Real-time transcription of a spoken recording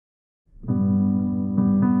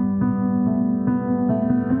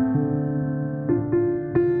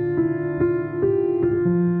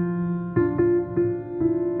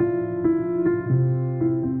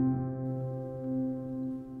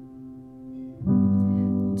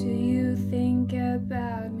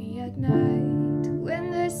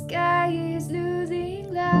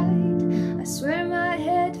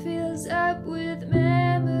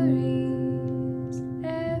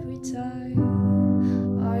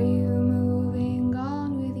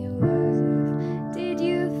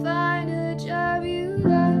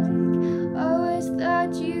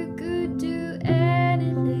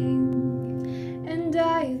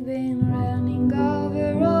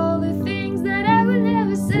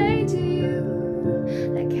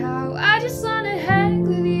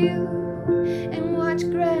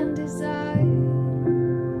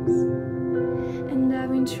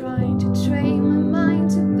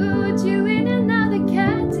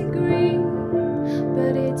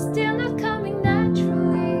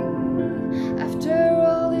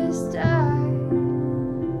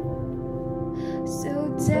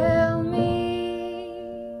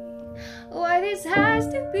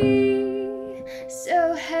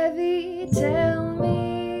tell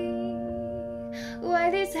me why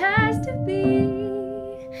this has to be,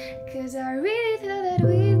 'cause I really thought that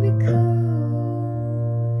we'd be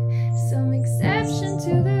cool, some exception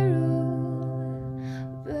to the rule.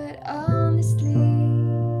 But honestly,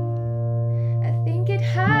 I think it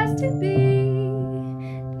has to be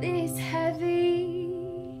this heavy.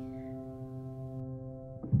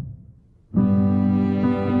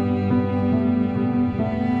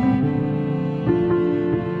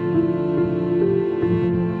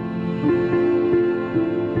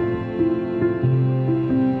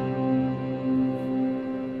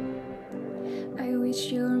 I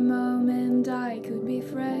wish your mom and I could be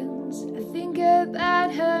friends. I think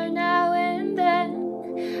about her now and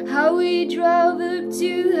then, how we drove up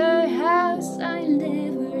to her house. I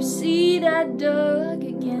never see that dog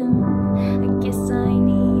again. I guess I need